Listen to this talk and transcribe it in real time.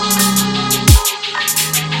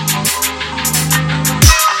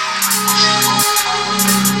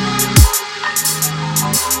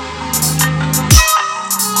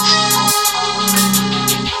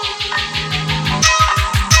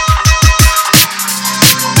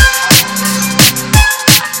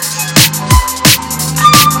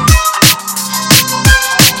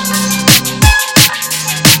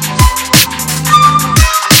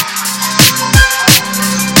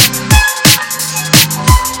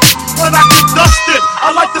that I can dust it.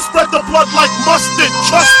 I like to spread the blood like mustard.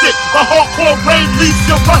 Trust it, the hardcore rain leaves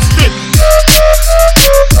you rusted.